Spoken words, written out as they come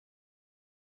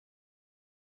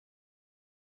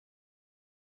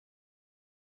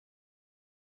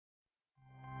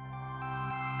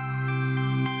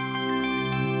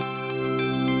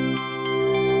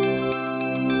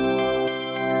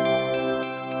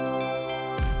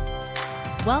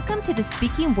Welcome to the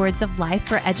Speaking Words of Life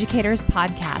for Educators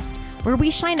podcast, where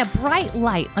we shine a bright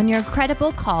light on your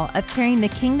incredible call of carrying the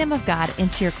kingdom of God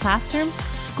into your classroom,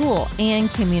 school,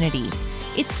 and community.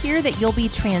 It's here that you'll be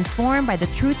transformed by the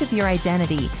truth of your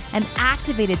identity and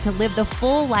activated to live the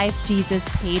full life Jesus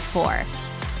paid for.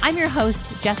 I'm your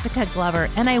host, Jessica Glover,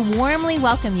 and I warmly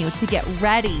welcome you to get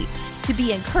ready to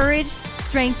be encouraged,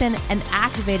 strengthened, and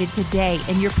activated today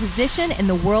in your position in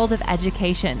the world of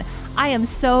education. I am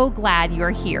so glad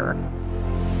you're here.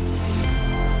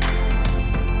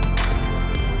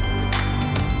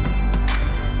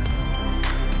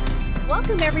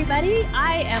 Welcome, everybody.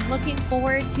 I am looking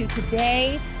forward to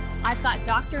today. I've got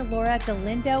Dr. Laura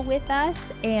Galindo with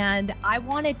us, and I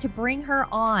wanted to bring her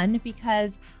on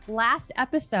because last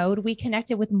episode we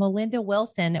connected with Melinda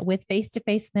Wilson with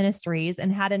Face-to-Face Ministries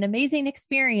and had an amazing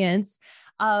experience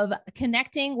of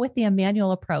connecting with the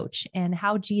Emmanuel approach and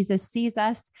how Jesus sees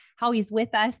us, how he's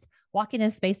with us, walking in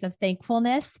a space of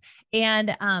thankfulness.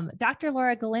 And Dr.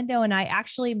 Laura Galindo and I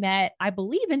actually met, I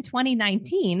believe, in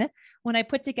 2019 when I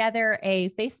put together a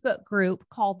Facebook group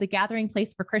called The Gathering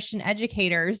Place for Christian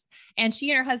Educators. And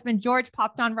she and her husband, George,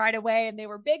 popped on right away, and they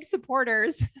were big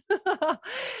supporters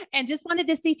and just wanted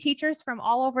to see teachers from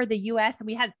all over the U.S. And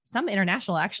we had some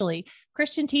international, actually,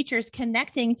 Christian teachers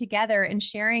connecting together and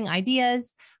sharing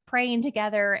ideas, praying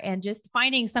together, and just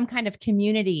finding some kind of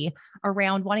community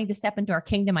around wanting to step into our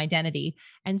kingdom identity.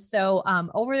 And so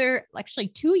over there, actually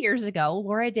 2 years ago,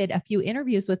 Laura did a few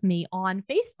interviews with me on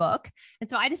Facebook. And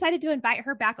so I decided to invite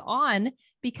her back on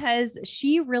because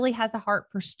she really has a heart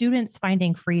for students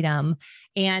finding freedom.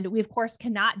 And we, of course,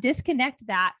 cannot disconnect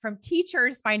that from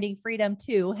teachers finding freedom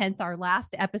too, hence our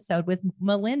last episode with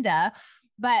Melinda.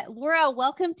 But Laura,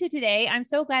 welcome to today. I'm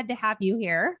so glad to have you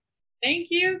here. Thank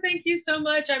you. Thank you so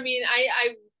much. I mean, I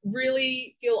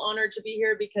really feel honored to be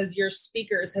here because your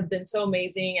speakers have been so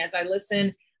amazing. As I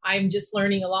listen, I'm just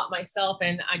learning a lot myself,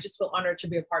 and I just feel honored to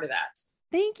be a part of that.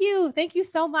 Thank you. Thank you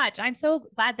so much. I'm so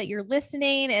glad that you're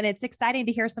listening, and it's exciting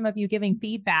to hear some of you giving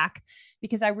feedback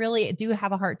because I really do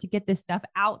have a heart to get this stuff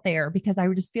out there because I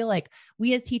just feel like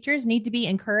we as teachers need to be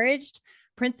encouraged.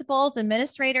 Principals,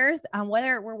 administrators,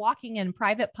 whether we're walking in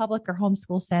private, public, or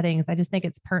homeschool settings, I just think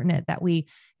it's pertinent that we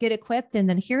get equipped. And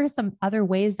then here are some other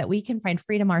ways that we can find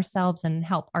freedom ourselves and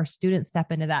help our students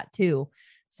step into that too.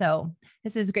 So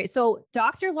this is great. So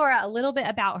Dr. Laura, a little bit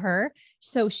about her.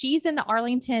 So she's in the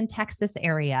Arlington, Texas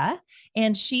area,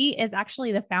 and she is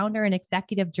actually the founder and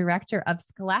executive director of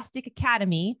Scholastic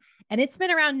Academy. And it's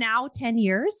been around now 10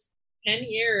 years. 10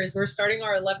 years. We're starting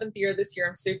our 11th year this year.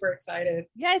 I'm super excited.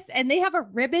 Yes. And they have a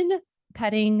ribbon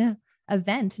cutting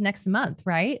event next month,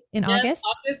 right? In August?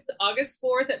 August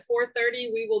 4th at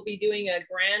 4:30, we will be doing a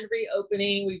grand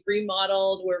reopening. We've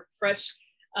remodeled. We're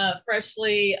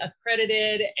freshly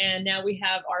accredited. And now we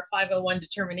have our 501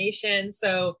 determination.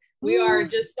 So we are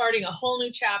just starting a whole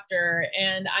new chapter,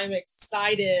 and I'm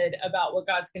excited about what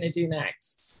God's going to do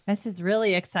next. This is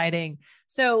really exciting.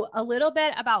 So a little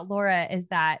bit about Laura is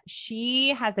that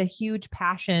she has a huge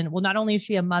passion. Well, not only is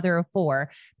she a mother of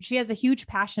four, but she has a huge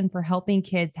passion for helping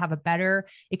kids have a better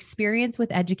experience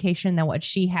with education than what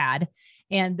she had.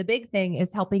 And the big thing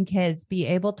is helping kids be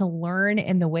able to learn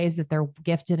in the ways that they're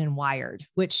gifted and wired,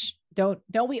 which don't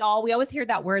we always hear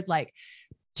that word, like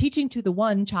teaching to the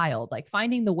one child, like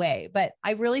finding the way. But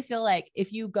I really feel like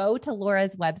if you go to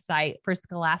Laura's website for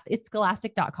Scholastic, it's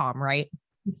scholastic.com, right?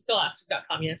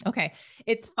 Scholastic.com, yes. Okay.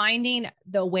 It's finding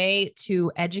the way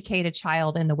to educate a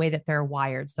child in the way that they're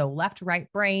wired. So left,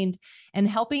 right brained, and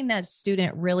helping that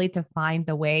student really to find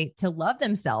the way to love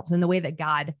themselves in the way that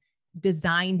God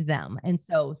designed them. And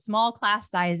so small class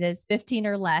sizes, 15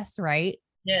 or less, right?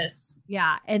 Yes.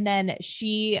 Yeah. And then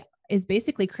she is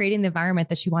basically creating the environment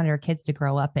that she wanted her kids to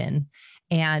grow up in.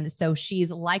 And so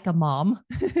she's like a mom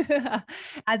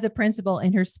as a principal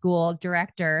in her school,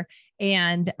 director,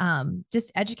 and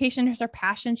just education is her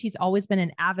passion. She's always been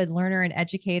an avid learner and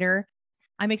educator.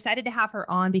 I'm excited to have her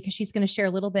on because she's going to share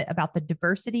a little bit about the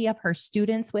diversity of her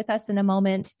students with us in a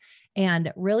moment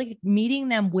and really meeting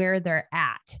them where they're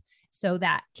at, so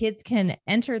that kids can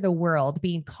enter the world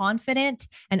being confident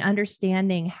and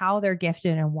understanding how they're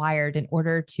gifted and wired in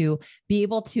order to be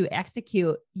able to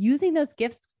execute using those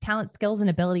gifts, talents, skills, and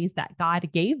abilities that God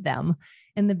gave them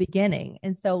in the beginning.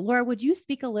 And so, Laura, would you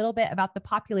speak a little bit about the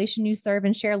population you serve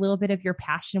and share a little bit of your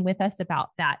passion with us about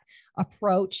that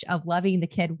approach of loving the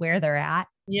kid where they're at?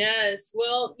 Yes.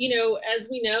 Well, as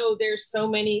we know, there's so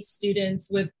many students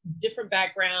with different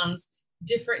backgrounds,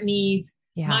 different needs.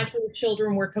 Yeah. My four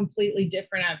children were completely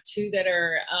different. I have two that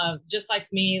are just like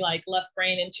me, like left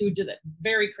brain, and two that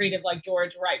very creative, like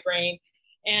George, right brain.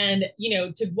 And,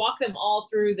 to walk them all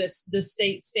through the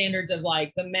state standards of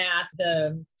like the math,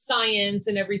 the science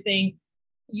and everything,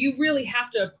 you really have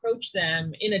to approach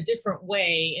them in a different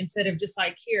way instead of just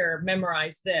like, here,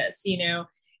 memorize this,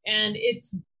 and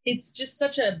it's just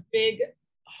such a big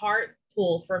heart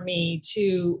pull for me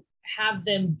to have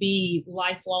them be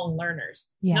lifelong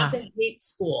learners, not to hate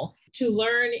school, to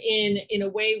learn in a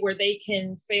way where they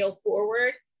can fail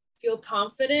forward, feel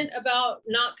confident about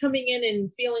not coming in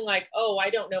and feeling like, oh, I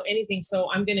don't know anything, so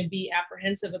I'm going to be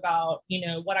apprehensive about,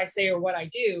 what I say or what I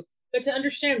do, but to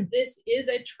understand this is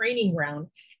a training ground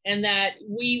and that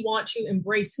we want to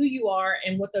embrace who you are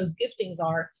and what those giftings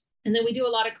are. And then we do a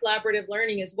lot of collaborative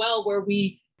learning as well, where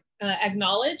we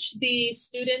acknowledge the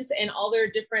students and all their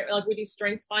different, like we do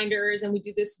strength finders and we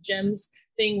do this GEMS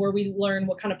thing where we learn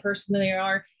what kind of person they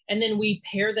are. And then we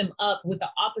pair them up with the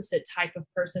opposite type of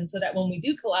person so that when we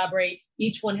do collaborate,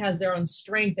 each one has their own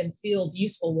strength and feels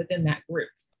useful within that group.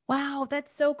 Wow,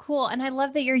 that's so cool. And I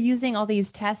love that you're using all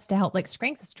these tests to help, like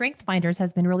strength finders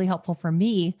has been really helpful for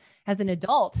me as an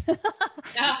adult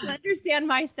to understand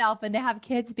myself and to have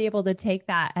kids be able to take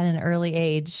that at an early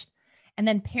age. And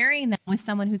then pairing them with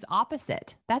someone who's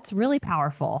opposite. That's really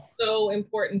powerful. So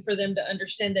important for them to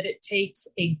understand that it takes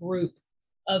a group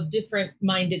of different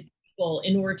minded people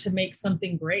in order to make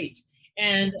something great.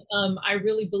 And I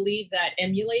really believe that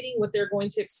emulating what they're going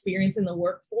to experience in the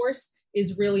workforce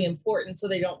is really important, so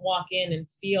they don't walk in and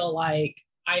feel like,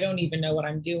 I don't even know what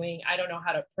I'm doing. I don't know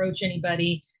how to approach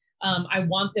anybody. I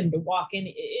want them to walk in.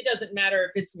 It doesn't matter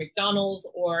if it's McDonald's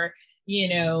or,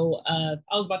 I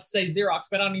was about to say Xerox,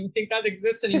 but I don't even think that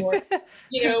exists anymore.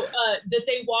 That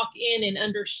they walk in and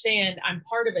understand I'm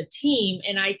part of a team.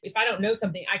 And if I don't know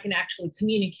something, I can actually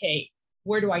communicate.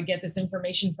 Where do I get this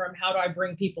information from? How do I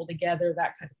bring people together?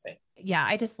 That kind of thing. Yeah.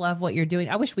 I just love what you're doing.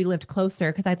 I wish we lived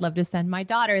closer because I'd love to send my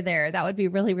daughter there. That would be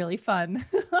really, really fun.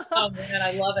 Oh man,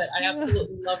 I love it. I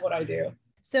absolutely love what I do.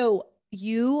 So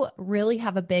you really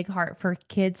have a big heart for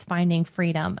kids finding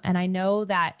freedom. And I know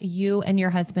that you and your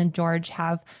husband, George,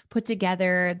 have put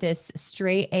together this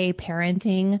straight A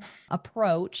parenting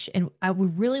approach. And I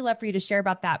would really love for you to share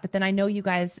about that. But then I know you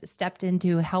guys stepped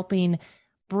into helping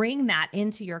bring that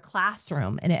into your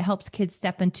classroom, and it helps kids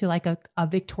step into like a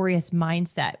victorious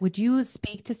mindset. Would you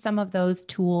speak to some of those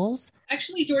tools?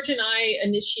 Actually, George and I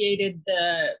initiated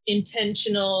the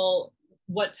intentional,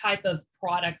 what type of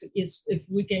product is, if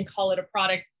we can call it a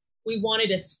product, we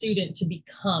wanted a student to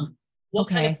become, what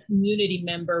kind of community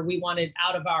member we wanted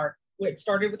out of it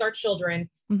started with our children.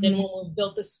 Mm-hmm. Then when we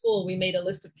built the school, we made a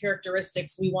list of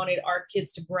characteristics we wanted our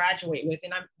kids to graduate with.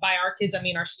 And by our kids, I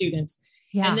mean our students.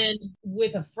 Yeah. And then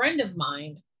with a friend of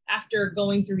mine, after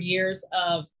going through years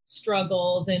of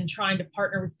struggles and trying to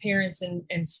partner with parents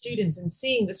and students and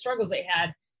seeing the struggles they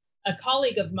had, a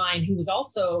colleague of mine who was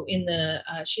also in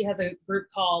she has a group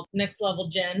called Next Level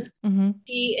Gen.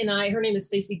 Mm-hmm. Her name is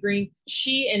Stacy Green.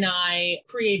 She and I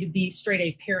created the Straight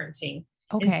A Parenting.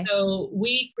 Okay. And so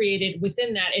we created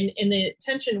within that, and the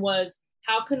intention was,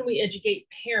 how can we educate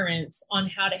parents on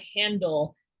how to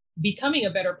handle becoming a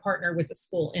better partner with the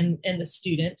school and the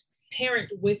student,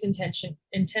 parent with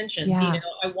intentions. Yeah.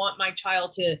 I want my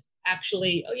child to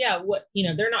actually,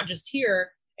 they're not just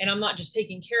here and I'm not just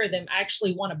taking care of them. I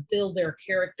actually want to build their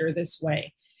character this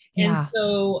way. Yeah. And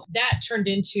so that turned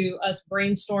into us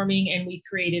brainstorming, and we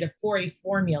created a 4A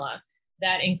formula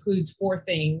that includes 4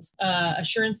 things: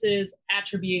 assurances,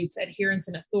 attributes, adherence,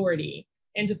 and authority.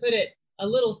 And to put it a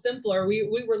little simpler, we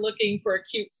were looking for a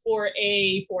cute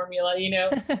 4A formula,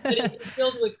 but it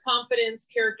deals with confidence,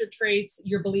 character traits,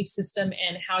 your belief system,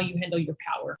 and how you handle your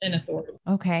power and authority.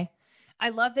 Okay. I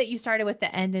love that you started with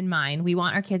the end in mind. We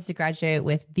want our kids to graduate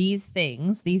with these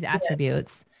things, these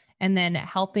attributes, and then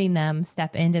helping them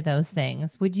step into those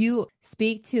things. Would you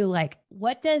speak to like,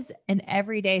 what does an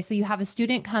everyday, so you have a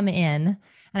student come in,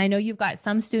 and I know you've got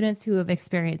some students who have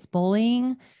experienced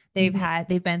bullying. They've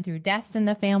been through deaths in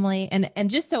the family. And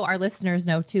just so our listeners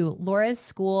know too, Laura's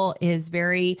school is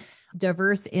very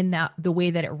diverse in the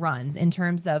way that it runs, in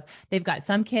terms of they've got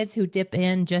some kids who dip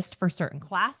in just for certain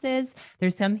classes.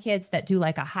 There's some kids that do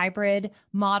like a hybrid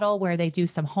model where they do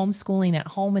some homeschooling at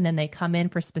home and then they come in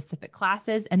for specific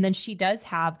classes. And then she does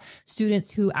have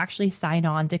students who actually sign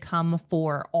on to come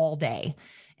for all day.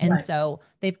 And so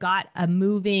they've got a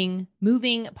moving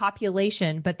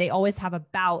population, but they always have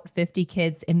about 50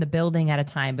 kids in the building at a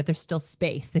time, but there's still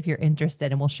space if you're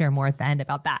interested. And we'll share more at the end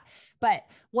about that. But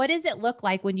what does it look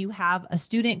like when you have a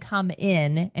student come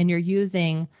in and you're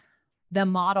using the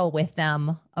model with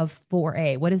them of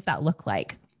 4A? What does that look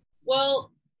like? Well,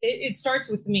 it starts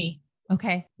with me.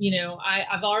 Okay.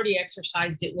 I've already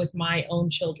exercised it with my own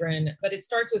children, but it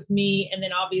starts with me. And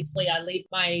then obviously I lead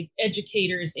my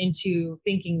educators into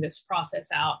thinking this process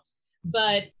out.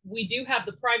 But we do have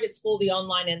the private school, the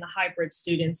online, and the hybrid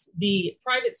students. The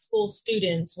private school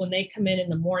students, when they come in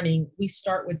the morning, we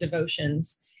start with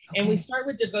devotions. Okay. And we start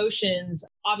with devotions.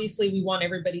 Obviously, we want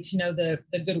everybody to know the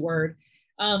good word.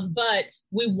 But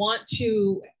we want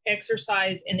to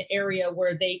exercise an area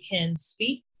where they can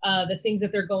speak the things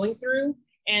that they're going through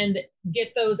and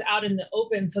get those out in the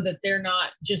open so that they're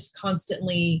not just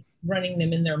constantly running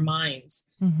them in their minds.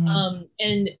 Mm-hmm.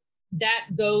 And that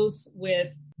goes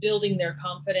with building their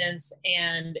confidence.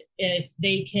 And if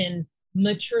they can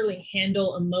maturely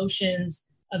handle emotions,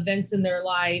 events in their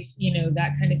life,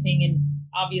 that kind of thing. And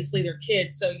obviously they're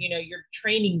kids. So, you're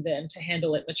training them to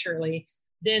handle it maturely.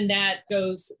 Then that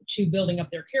goes to building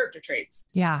up their character traits.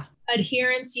 Yeah.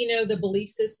 Adherence, the belief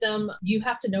system, you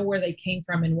have to know where they came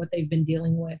from and what they've been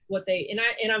dealing with,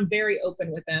 and I'm very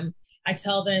open with them. I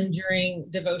tell them during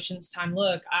devotions time,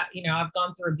 look, I've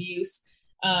gone through abuse.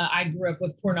 I grew up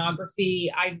with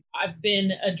pornography. I've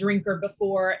been a drinker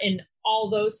before, and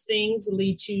all those things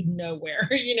lead to nowhere,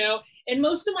 and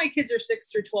most of my kids are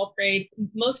 6th through 12th grade.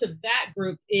 Most of that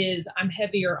group I'm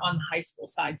heavier on the high school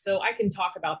side. So I can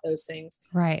talk about those things.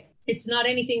 Right. It's not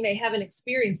anything they haven't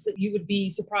experienced that you would be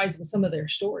surprised with some of their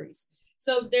stories.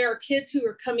 So there are kids who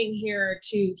are coming here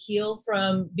to heal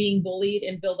from being bullied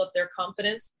and build up their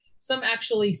confidence. Some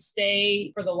actually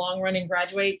stay for the long run and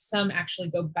graduate. Some actually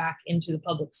go back into the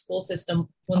public school system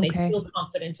when they feel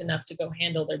confident enough to go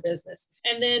handle their business.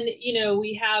 And then,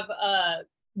 we have,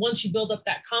 once you build up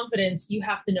that confidence, you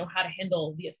have to know how to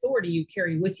handle the authority you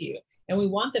carry with you. And we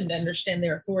want them to understand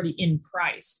their authority in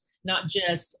Christ, not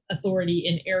just authority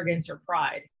in arrogance or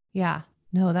pride. Yeah,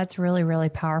 no, that's really, really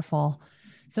powerful.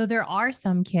 So there are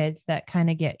some kids that kind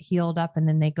of get healed up and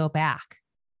then they go back.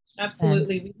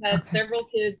 Absolutely. We've had several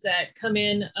kids that come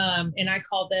in, and I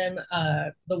call them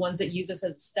the ones that use us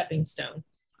as a stepping stone.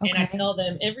 And I tell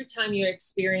them, every time you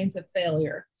experience a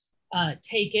failure,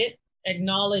 take it,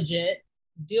 acknowledge it,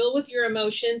 deal with your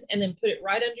emotions, and then put it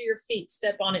right under your feet,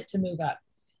 step on it to move up.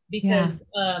 Because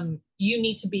you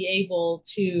need to be able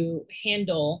to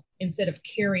handle instead of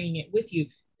carrying it with you.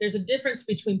 There's a difference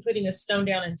between putting a stone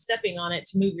down and stepping on it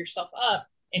to move yourself up,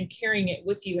 and carrying it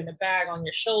with you in a bag on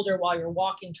your shoulder while you're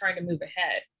walking, trying to move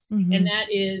ahead. Mm-hmm. And that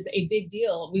is a big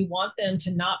deal. We want them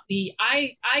to not be,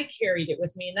 I carried it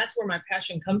with me. And that's where my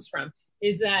passion comes from,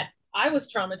 is that I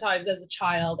was traumatized as a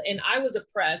child and I was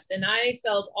oppressed and I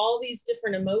felt all these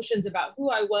different emotions about who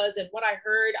I was and what I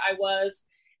heard I was.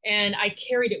 And I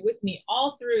carried it with me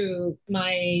all through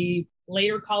my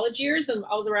later college years. And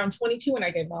I was around 22 when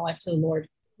I gave my life to the Lord.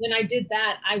 When I did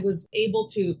that, I was able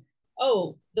to,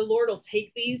 the Lord will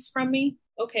take these from me.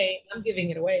 Okay, I'm giving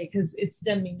it away because it's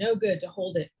done me no good to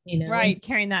hold it, Right,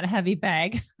 carrying that heavy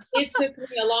bag. It took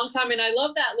me a long time. And I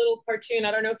love that little cartoon.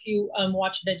 I don't know if you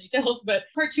watch VeggieTales, but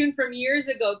cartoon from years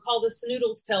ago called The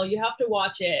Snoodle's Tale. You have to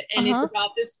watch it. And it's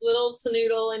about this little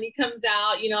snoodle and he comes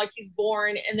out, like he's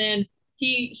born. And then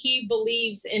he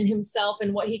believes in himself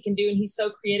and what he can do. And he's so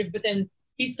creative. But then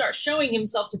he starts showing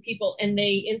himself to people and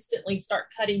they instantly start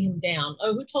cutting him down.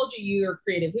 Oh, who told you you're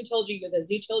creative? Who told you you're this?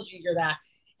 Who told you you're that?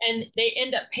 And they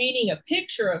end up painting a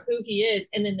picture of who he is.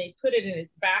 And then they put it in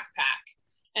his backpack.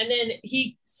 And then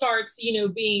he starts,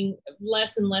 being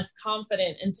less and less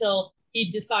confident until he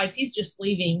decides he's just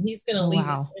leaving. He's going to leave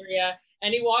this area.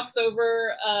 And he walks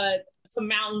over some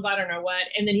mountains, I don't know what.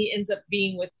 And then he ends up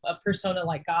being with a persona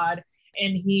like God.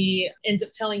 And he ends up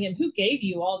telling him, who gave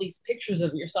you all these pictures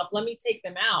of yourself? Let me take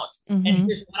them out. Mm-hmm. And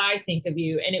here's what I think of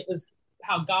you. And it was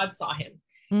how God saw him.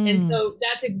 And so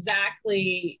that's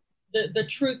exactly the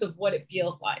truth of what it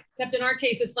feels like. Except in our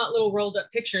case, it's not little rolled up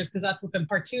pictures because that's what the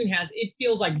cartoon has. It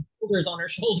feels like shoulders on her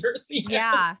shoulders.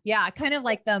 Yeah. Kind of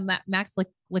like the Max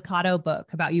Licato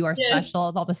book about You Are Special,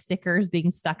 with all the stickers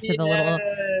being stuck to the little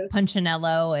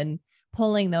punchinello and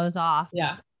pulling those off.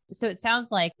 Yeah. So it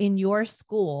sounds like in your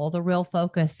school, the real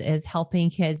focus is helping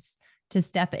kids to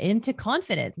step into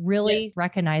confidence, really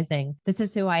recognizing this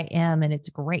is who I am and it's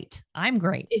great. I'm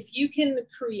great. If you can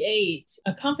create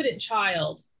a confident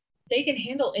child, they can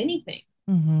handle anything.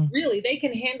 Really, they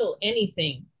can handle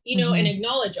anything, and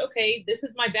acknowledge, okay, this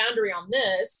is my boundary on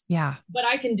this. Yeah. But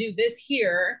I can do this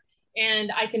here.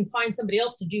 And I can find somebody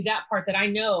else to do that part that I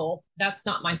know that's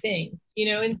not my thing,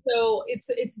 and so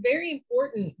it's very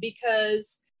important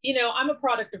because, I'm a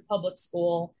product of public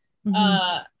school.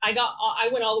 I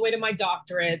went all the way to my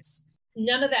doctorates.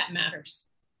 None of that matters.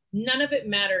 None of it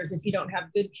matters if you don't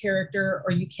have good character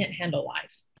or you can't handle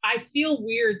life. I feel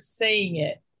weird saying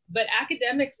it, but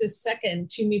academics is second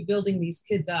to me building these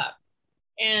kids up.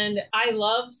 And I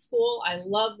love school. I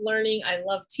love learning. I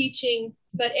love teaching.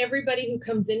 But everybody who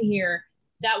comes in here,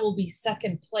 that will be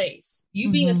second place.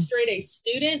 You being a Mm-hmm. straight A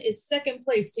student is second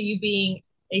place to you being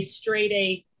a straight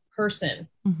A person,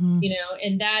 Mm-hmm.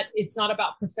 and that it's not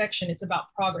about perfection. It's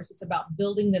about progress. It's about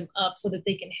building them up so that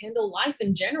they can handle life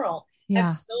in general. I have Yeah.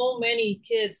 so many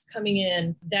kids coming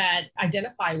in that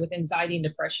identify with anxiety and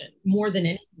depression more than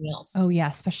anything else. Oh yeah.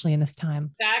 Especially in this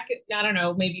time. Back, I don't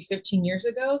know, maybe 15 years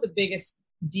ago, the biggest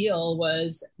deal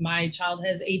was my child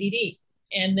has ADD.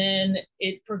 And then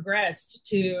it progressed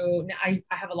to, I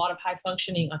have a lot of high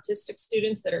functioning autistic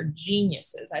students that are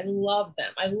geniuses. I love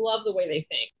them. I love the way they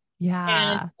think. And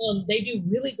Yeah. they do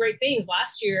really great things.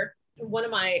 Last year, one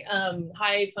of my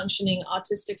high functioning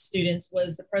autistic students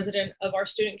was the president of our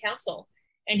student council,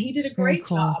 and he did a Very great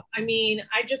cool. job. I mean,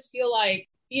 I just feel like,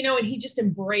 and he just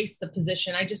embraced the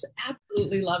position. I just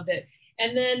absolutely loved it.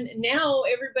 And then now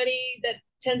everybody that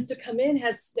tends to come in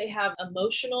they have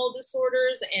emotional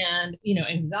disorders and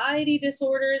anxiety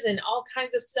disorders and all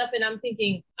kinds of stuff, and I'm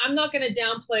thinking, I'm not going to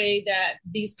downplay that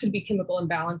these could be chemical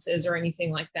imbalances or anything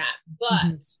like that, Mm-hmm.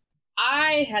 but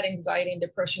I had anxiety and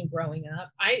depression growing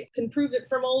up. I can prove it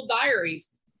from old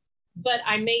diaries, but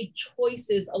I made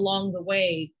choices along the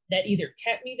way that either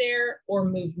kept me there or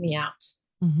moved me out.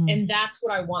 Mm-hmm. And that's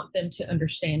what I want them to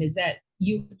understand, is that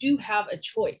you do have a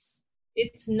choice.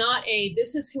 It's not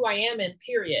this is who I am and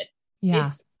period. Yeah.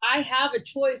 It's, I have a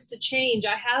choice to change.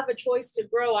 I have a choice to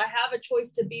grow. I have a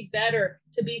choice to be better,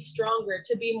 to be stronger,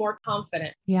 to be more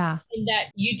confident. Yeah. And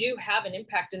that you do have an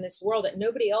impact in this world that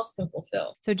nobody else can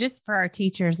fulfill. So just for our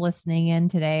teachers listening in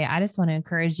today, I just want to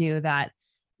encourage you that,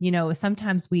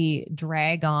 sometimes we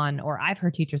drag on, or I've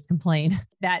heard teachers complain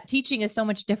that teaching is so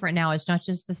much different now. It's not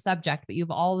just the subject, but you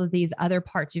have all of these other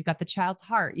parts. You've got the child's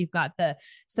heart. You've got the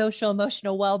social,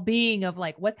 emotional well-being of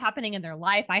like what's happening in their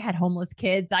life. I had homeless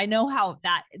kids. I know how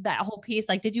that whole piece,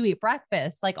 like, did you eat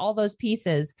breakfast? Like all those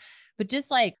pieces. But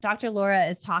just like Dr. Laura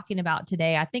is talking about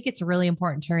today, I think it's really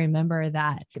important to remember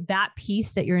that that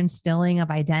piece that you're instilling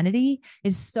of identity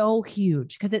is so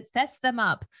huge because it sets them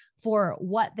up for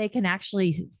what they can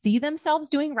actually see themselves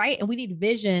doing, right? And we need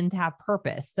vision to have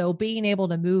purpose. So being able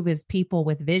to move as people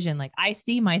with vision, like I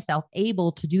see myself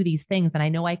able to do these things and I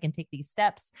know I can take these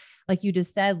steps. Like you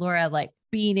just said, Laura, like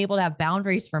being able to have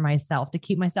boundaries for myself to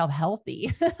keep myself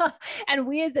healthy. And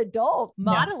we as adults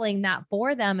modeling that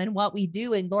for them and what we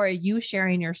do. And Laura, you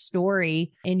sharing your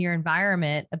story in your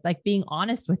environment of like being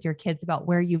honest with your kids about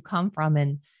where you've come from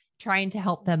and trying to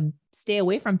help them stay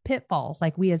away from pitfalls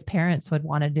like we as parents would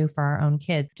want to do for our own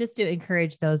kids. Just to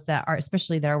encourage those that are,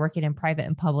 especially that are working in private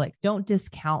and public, don't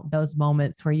discount those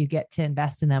moments where you get to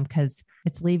invest in them because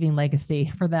it's leaving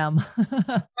legacy for them.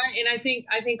 Right. And I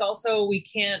think also we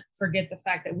can't forget the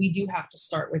fact that we do have to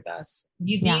start with us.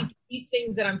 These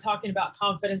things that I'm talking about,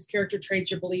 confidence, character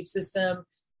traits, your belief system,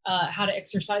 how to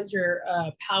exercise your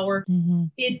power. Mm-hmm.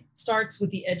 It starts with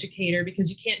the educator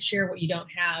because you can't share what you don't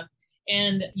have.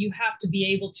 And you have to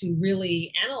be able to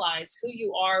really analyze who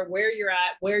you are, where you're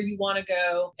at, where you want to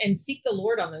go, and seek the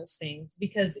Lord on those things.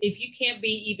 Because if you can't be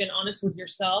even honest with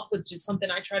yourself, which is something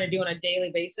I try to do on a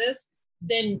daily basis,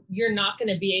 then you're not going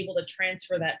to be able to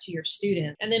transfer that to your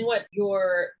student. And then what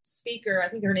your speaker, I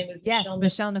think her name is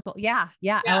Michelle Nicole. Yeah.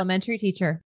 Elementary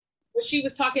teacher. What she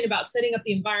was talking about, setting up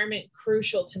the environment,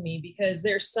 crucial to me because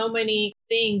there's so many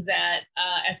things that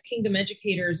as kingdom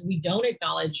educators, we don't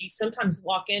acknowledge. You sometimes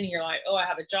walk in and you're like, oh, I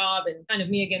have a job and kind of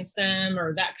me against them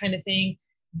or that kind of thing.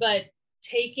 But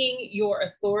taking your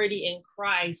authority in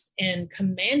Christ and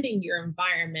commanding your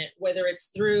environment, whether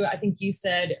it's through, I think you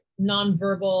said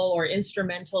nonverbal or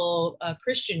instrumental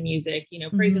Christian music,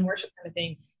 praise and worship kind of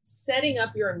thing, setting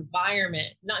up your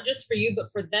environment, not just for you, but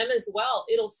for them as well.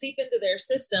 It'll seep into their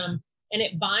system and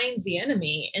it binds the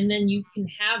enemy. And then you can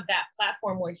have that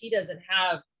platform where he doesn't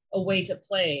have a way to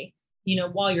play,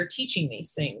 while you're teaching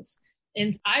these things.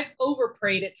 And I've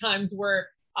overprayed at times where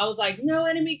I was like, no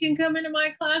enemy can come into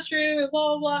my classroom and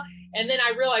blah, blah, blah. And then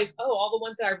I realized, all the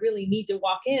ones that I really need to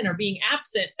walk in are being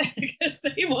absent because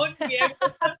they won't be able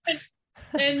to come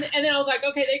in. And then I was like,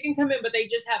 okay, they can come in, but they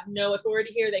just have no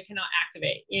authority here. They cannot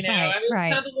activate, Right.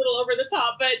 It sounds a little over the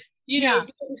top, but if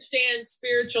you understand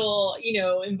spiritual,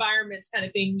 environments kind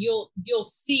of thing, you'll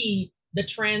see the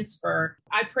transfer.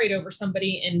 I prayed over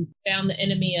somebody and found the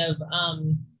enemy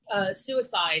of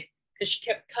suicide because she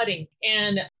kept cutting.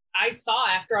 And I saw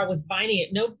after I was binding it,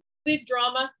 no big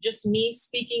drama, just me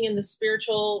speaking in the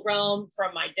spiritual realm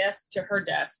from my desk to her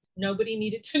desk. Nobody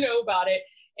needed to know about it.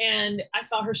 And I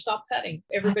saw her stop cutting.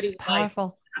 Everybody was powerful.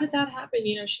 Like, how did that happen?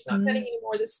 She's not cutting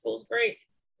anymore. This school's great.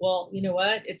 Well, you know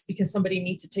what? It's because somebody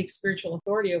needs to take spiritual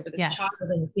authority over this child Yes.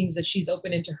 and the things that she's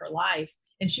opened into her life.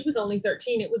 And she was only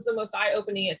 13. It was the most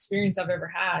eye-opening experience I've ever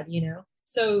had, you know?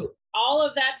 So all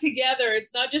of that together,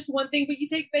 it's not just one thing, but you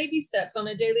take baby steps on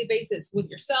a daily basis with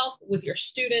yourself, with your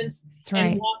students, That's and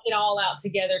right. walk it all out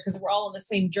together because we're all on the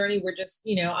same journey. We're just,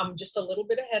 you know, I'm just a little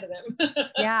bit ahead of them.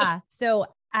 Yeah. So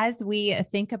as we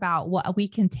think about what we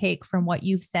can take from what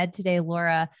you've said today,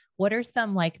 Laura, what are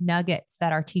some like nuggets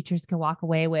that our teachers can walk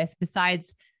away with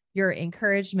besides your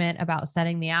encouragement about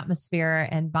setting the atmosphere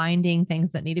and binding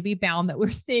things that need to be bound that we're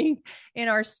seeing in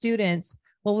our students?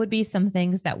 What would be some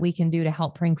things that we can do to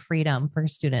help bring freedom for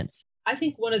students? I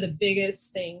think one of the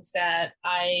biggest things that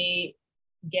I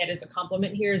get as a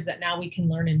compliment here is that now we can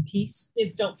learn in peace.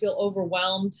 Kids don't feel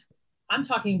overwhelmed. I'm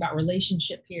talking about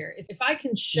relationship here. If I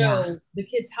can Yeah. show the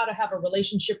kids how to have a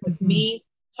relationship with Mhm. me,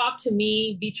 talk to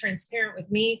me, be transparent with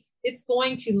me, it's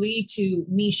going to lead to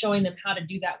me showing them how to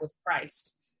do that with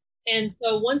Christ. And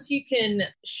so once you can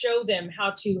show them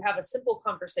how to have a simple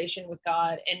conversation with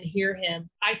God and hear him,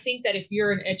 I think that if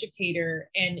you're an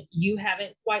educator and you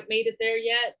haven't quite made it there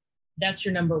yet, that's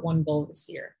your number one goal this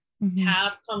year. Mhm.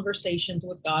 Have conversations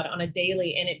with God on a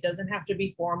daily, and it doesn't have to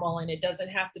be formal and it doesn't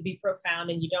have to be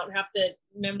profound and you don't have to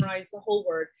memorize the whole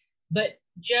word, but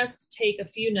just take a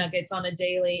few nuggets on a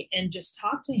daily and just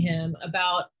talk to him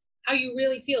about how you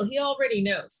really feel. He already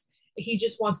knows. He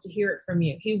just wants to hear it from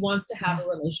you. He wants to have Yeah. a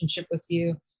relationship with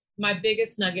you. My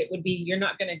biggest nugget would be you're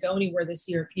not going to go anywhere this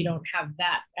year if you don't have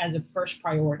that as a first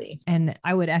priority. And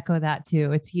I would echo that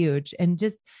too. It's huge. And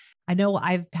just, I know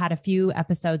I've had a few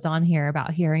episodes on here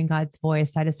about hearing God's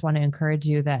voice. I just want to encourage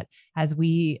you that as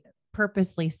we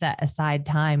purposely set aside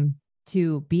time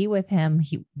to be with him,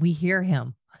 we hear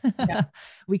him. Yeah.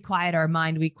 We quiet our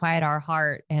mind, we quiet our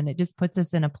heart, and it just puts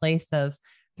us in a place of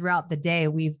throughout the day,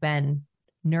 we've been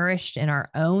nourished in our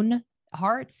own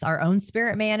hearts, our own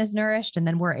spirit man is nourished. And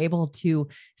then we're able to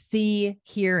see,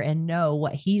 hear, and know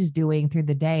what he's doing through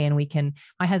the day. And we can,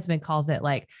 my husband calls it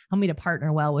like, help me to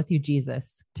partner well with you,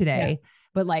 Jesus, today. Yeah.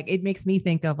 But like, it makes me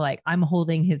think of like, I'm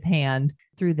holding his hand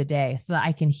through the day so that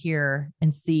I can hear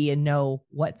and see and know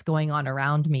what's going on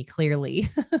around me clearly.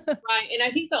 Right. And I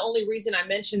think the only reason I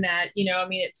mentioned that, you know, I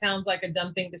mean, it sounds like a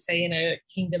dumb thing to say in a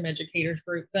Kingdom Educators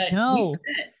group, but No.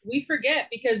 we forget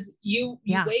because you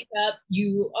Yeah. wake up,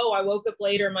 oh, I woke up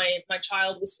later. My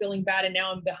child was feeling bad and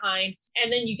now I'm behind.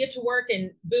 And then you get to work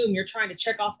and boom, you're trying to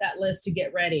check off that list to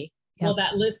get ready. Yep. Well,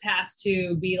 that list has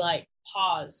to be like,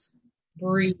 pause,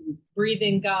 breathe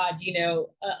in God, you know,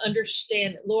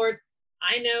 understand, Lord,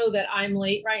 I know that I'm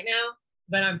late right now,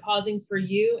 but I'm pausing for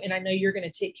you. And I know you're going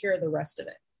to take care of the rest of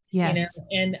it. Yes.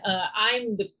 You know, and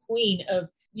I'm the queen of,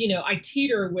 you know, I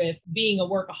teeter with being a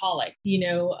workaholic, you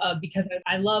know, because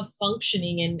I love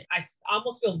functioning and I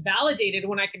almost feel validated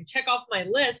when I can check off my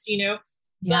list, you know,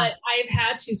 Yeah. but I've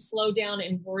had to slow down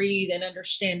and breathe and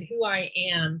understand who I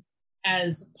am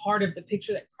as part of the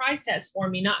picture that Christ has for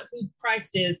me, not who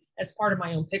Christ is as part of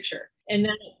my own picture. And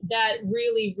that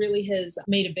really, really has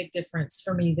made a big difference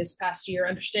for me this past year,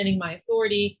 understanding my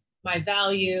authority, my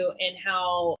value, and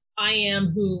how I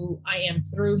am who I am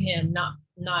through him,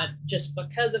 not just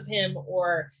because of him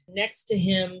or next to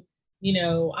him. You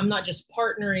know, I'm not just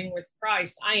partnering with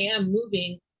Christ. I am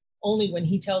moving only when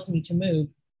he tells me to move.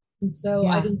 And so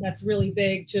I think that's really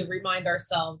big to remind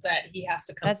ourselves that he has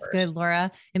to come That's first. good, Laura.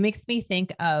 It makes me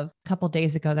think of a couple of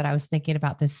days ago that I was thinking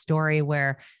about this story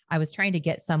where I was trying to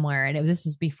get somewhere, and this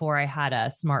is before I had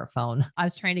a smartphone. I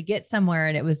was trying to get somewhere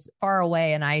and it was far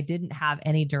away and I didn't have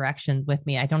any directions with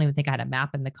me. I don't even think I had a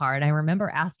map in the car. And I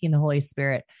remember asking the Holy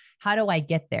Spirit, how do I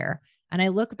get there? And I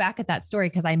look back at that story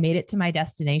because I made it to my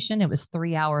destination. It was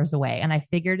 3 hours away and I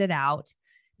figured it out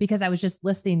because I was just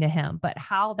listening to him. But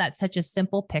how that's such a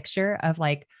simple picture of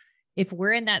like, if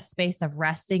we're in that space of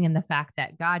resting in the fact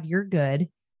that God, you're good,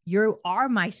 you are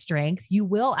my strength, you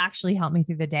will actually help me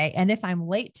through the day. And if I'm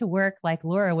late to work, like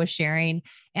Laura was sharing,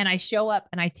 and I show up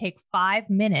and I take 5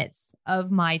 minutes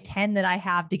of my 10 that I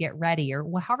have to get ready or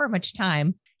however much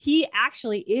time, he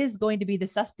actually is going to be the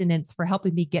sustenance for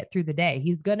helping me get through the day.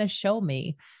 He's going to show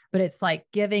me, but it's like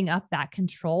giving up that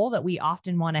control that we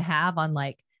often want to have on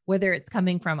like, whether it's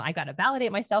coming from, I got to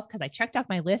validate myself because I checked off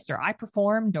my list or I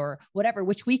performed or whatever,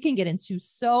 which we can get into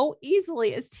so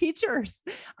easily as teachers.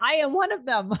 I am one of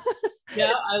them.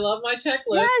 Yeah, I love my checklist.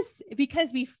 Yes,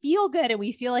 because we feel good and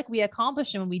we feel like we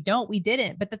accomplished and when we don't, we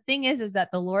didn't. But the thing is that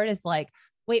the Lord is like,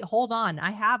 wait, hold on. I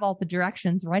have all the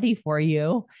directions ready for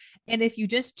you. And if you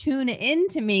just tune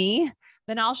into me,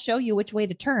 then I'll show you which way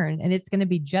to turn and it's going to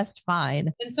be just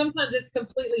fine. And sometimes it's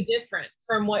completely different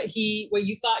from what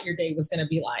you thought your day was going to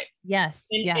be like. Yes.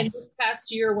 And yes. this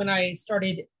past year when I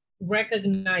started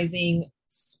recognizing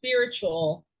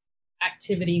spiritual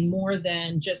activity more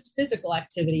than just physical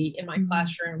activity in my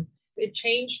classroom. It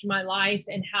changed my life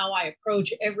and how I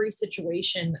approach every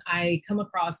situation I come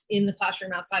across in the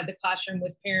classroom, outside the classroom,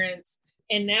 with parents.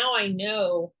 And now I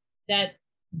know that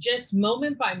just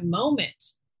moment by moment,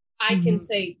 I can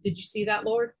say, did you see that,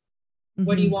 Lord?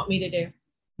 What do you want me to do?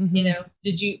 You know,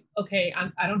 okay,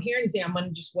 I don't hear anything. I'm going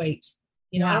to just wait.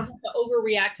 You know, I don't have to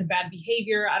overreact to bad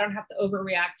behavior. I don't have to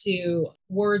overreact to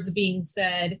words being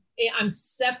said. I'm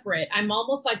separate. I'm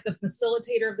almost like the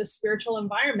facilitator of the spiritual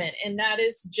environment. And that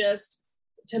is just,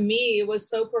 to me, it was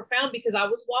so profound, because I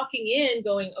was walking in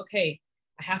going, okay,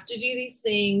 I have to do these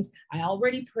things. I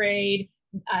already prayed.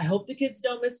 I hope the kids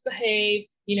don't misbehave,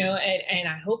 you know, and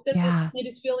I hope that this kid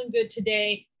is feeling good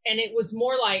today. And it was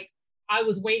more like I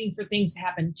was waiting for things to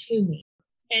happen to me.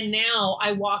 And now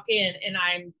I walk in and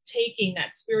I'm taking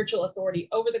that spiritual authority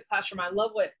over the classroom. I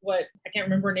love what I can't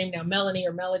remember her name now, Melanie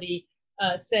or Melody,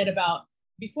 said about,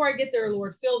 before I get there,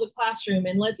 Lord, fill the classroom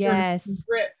and let your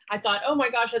grip. I thought, oh my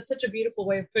gosh, that's such a beautiful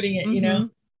way of putting it, you know?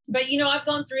 But, you know, I've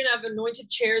gone through and I've anointed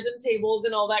chairs and tables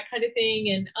and all that kind of thing.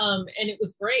 And it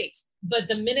was great. But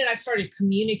the minute I started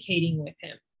communicating with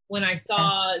him, when I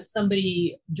saw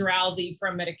somebody drowsy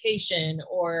from medication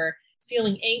or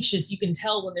feeling anxious, you can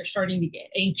tell when they're starting to get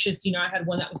anxious. You know, I had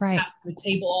one that was tapping the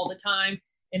table all the time,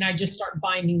 and I just start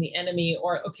binding the enemy.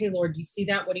 Or, okay, Lord, do you see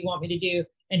that? What do you want me to do?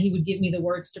 And he would give me the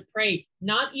words to pray.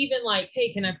 Not even like,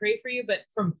 hey, can I pray for you? But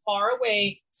from far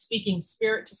away, speaking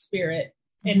spirit to spirit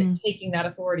and taking that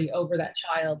authority over that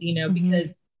child, you know,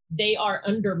 because they are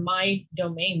under my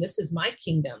domain. This is my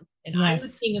kingdom. And I'm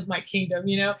the king of my kingdom,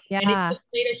 you know, and it just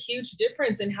made a huge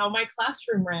difference in how my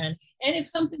classroom ran. And if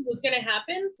something was going to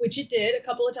happen, which it did a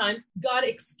couple of times, God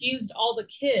excused all the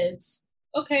kids.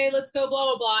 Okay, let's go, blah,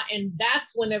 blah, blah. And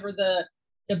that's whenever the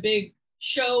big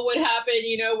show would happen,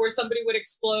 you know, where somebody would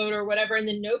explode or whatever. And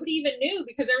then nobody even knew,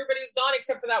 because everybody was gone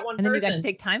except for that one person. And then you got to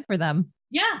take time for them.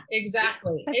 Yeah,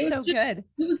 exactly. It was so good.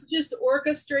 It was just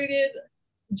orchestrated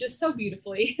just so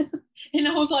beautifully. And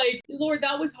I was like, Lord,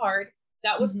 that was hard.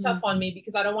 That was tough on me,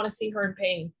 because I don't want to see her in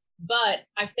pain. But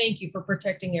I thank you for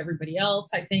protecting everybody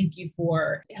else. I thank you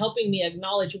for helping me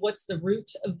acknowledge what's the root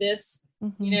of this,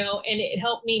 you know, and it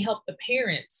helped me help the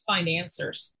parents find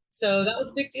answers. So that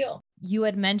was a big deal. You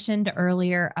had mentioned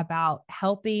earlier about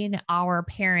helping our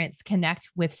parents connect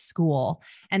with school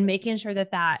and making sure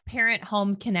that that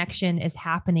parent-home connection is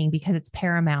happening, because it's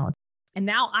paramount. And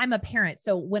now I'm a parent.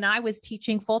 So when I was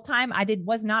teaching full-time,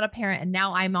 was not a parent. And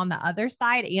now I'm on the other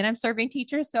side and I'm serving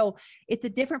teachers. So it's a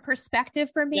different perspective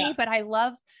for me, but I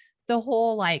love the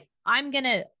whole, like, I'm going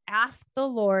to ask the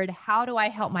Lord, how do I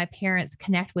help my parents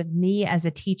connect with me as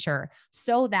a teacher,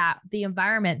 so that the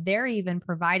environment they're even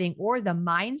providing, or the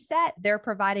mindset they're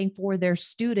providing for their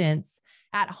students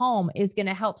at home, is going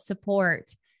to help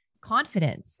support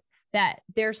confidence, that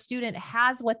their student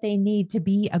has what they need to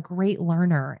be a great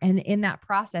learner. And in that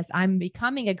process, I'm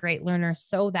becoming a great learner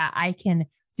so that I can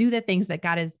do the things that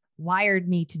God has wired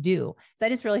me to do. So I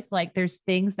just really feel like there's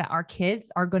things that our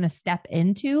kids are going to step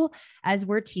into as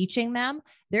we're teaching them.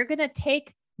 They're going to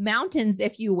take mountains,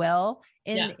 if you will,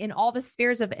 in all the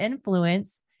spheres of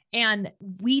influence. And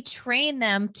we train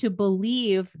them to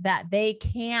believe that they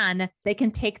can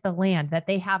take the land, that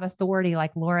they have authority,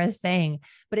 like Laura is saying,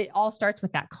 but it all starts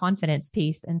with that confidence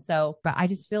piece. And so, but I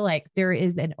just feel like there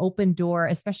is an open door,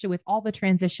 especially with all the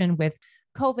transition with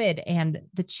COVID and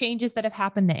the changes that have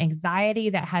happened, the anxiety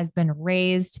that has been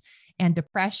raised, and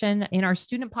depression in our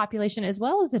student population, as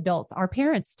well as adults, our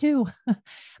parents too.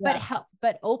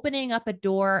 But opening up a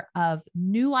door of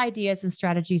new ideas and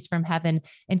strategies from heaven,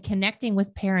 and connecting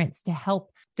with parents to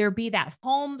help there be that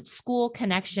home school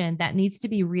connection that needs to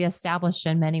be reestablished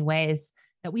in many ways,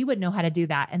 that we would know how to do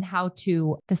that and how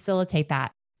to facilitate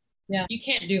that. Yeah. You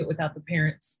can't do it without the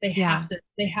parents. They have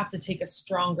to take a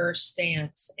stronger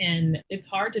stance, and it's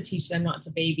hard to teach them not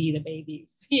to baby the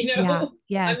babies, you know? Yeah.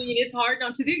 Yes. I mean, it's hard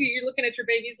not to do. You're looking at your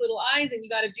baby's little eyes, and you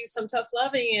got to do some tough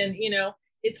loving, and, you know,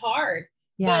 it's hard,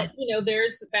 but, you know,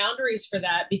 there's boundaries for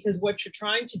that, because what you're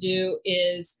trying to do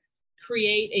is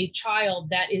create a child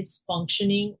that is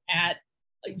functioning at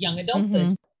young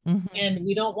adulthood. And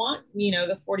we don't want, you know,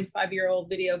 the 45-year-old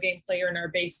video game player in our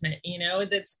basement, you know,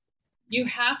 you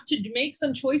have to make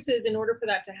some choices in order for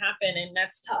that to happen. And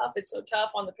that's tough. It's so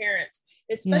tough on the parents,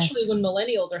 especially when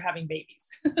millennials are having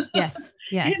babies. Yes.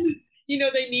 And, you know,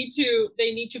 they need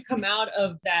to come out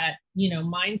of that, you know,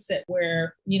 mindset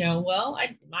where, you know, well,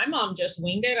 my mom just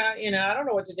winged it. I don't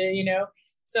know what to do, you know?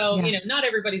 So, you know, not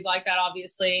everybody's like that,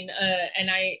 obviously. And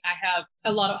I have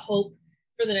a lot of hope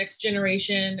for the next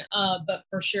generation. But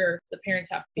for sure, the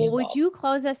parents have to be Well, involved. would you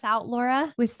close us out,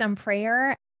 Laura, with some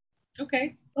prayer?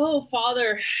 Okay. Oh,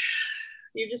 Father,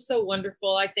 you're just so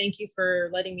wonderful. I thank you for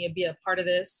letting me be a part of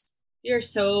this. You're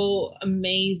so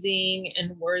amazing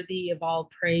and worthy of all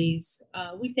praise.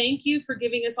 We thank you for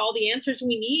giving us all the answers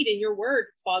we need in your word,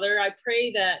 Father. I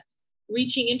pray that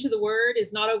reaching into the word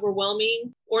is not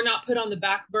overwhelming or not put on the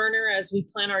back burner as we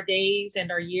plan our days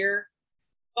and our year.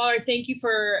 Father, thank you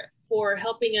for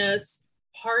helping us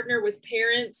partner with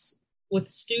parents, with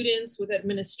students, with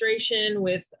administration,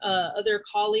 with other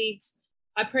colleagues.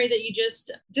 I pray that you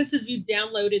just as you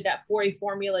downloaded that 4A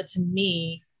formula to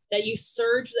me, that you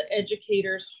surge the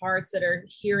educators' hearts that are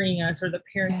hearing us, or the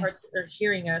parents' hearts that are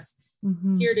hearing us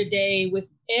here today with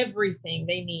everything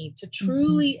they need to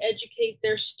truly educate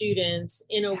their students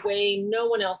in a way no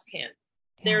one else can.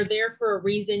 They're there for a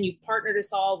reason. You've partnered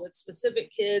us all with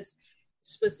specific kids,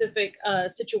 specific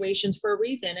situations for a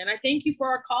reason. And I thank you for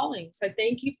our callings. I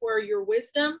thank you for your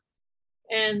wisdom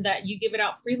and that you give it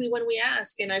out freely when we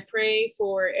ask. And I pray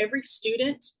for every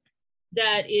student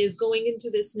that is going into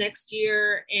this next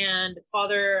year and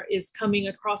Father is coming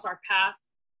across our path.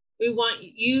 We want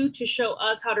you to show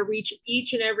us how to reach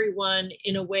each and every one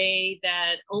in a way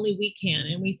that only we can.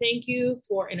 And we thank you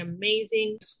for an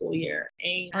amazing school year.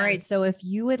 Amen. All right. So if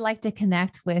you would like to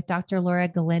connect with Dr. Laura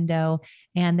Galindo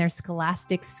and their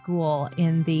Scholastic School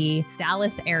in the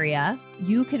Dallas area,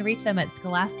 you can reach them at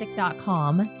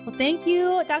scholastic.com. Well, thank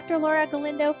you, Dr. Laura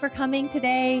Galindo, for coming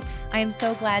today. I am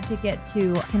so glad to get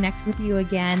to connect with you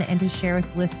again and to share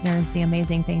with listeners the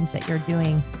amazing things that you're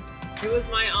doing. It was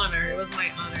my honor. It was my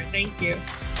honor. Thank you.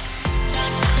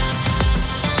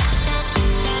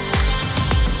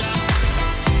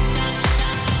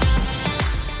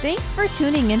 Thanks for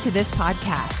tuning into this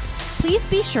podcast. Please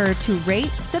be sure to rate,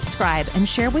 subscribe, and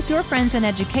share with your friends in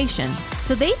education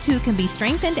so they too can be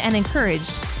strengthened and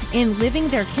encouraged in living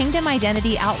their kingdom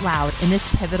identity out loud in this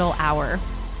pivotal hour.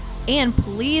 And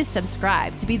please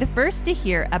subscribe to be the first to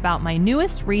hear about my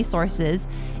newest resources,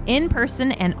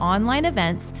 in-person and online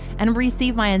events, and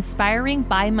receive my inspiring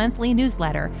bi-monthly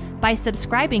newsletter by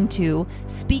subscribing to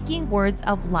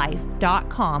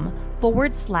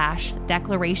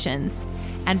speakingwordsoflife.com/declarations.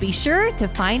 And be sure to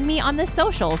find me on the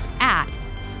socials at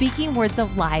Speaking Words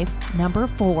of Life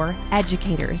 4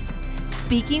 Educators.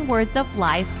 Speaking Words of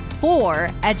Life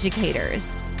for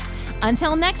Educators.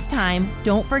 Until next time,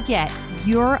 don't forget,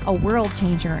 you're a world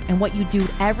changer, and what you do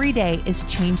every day is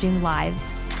changing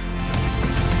lives.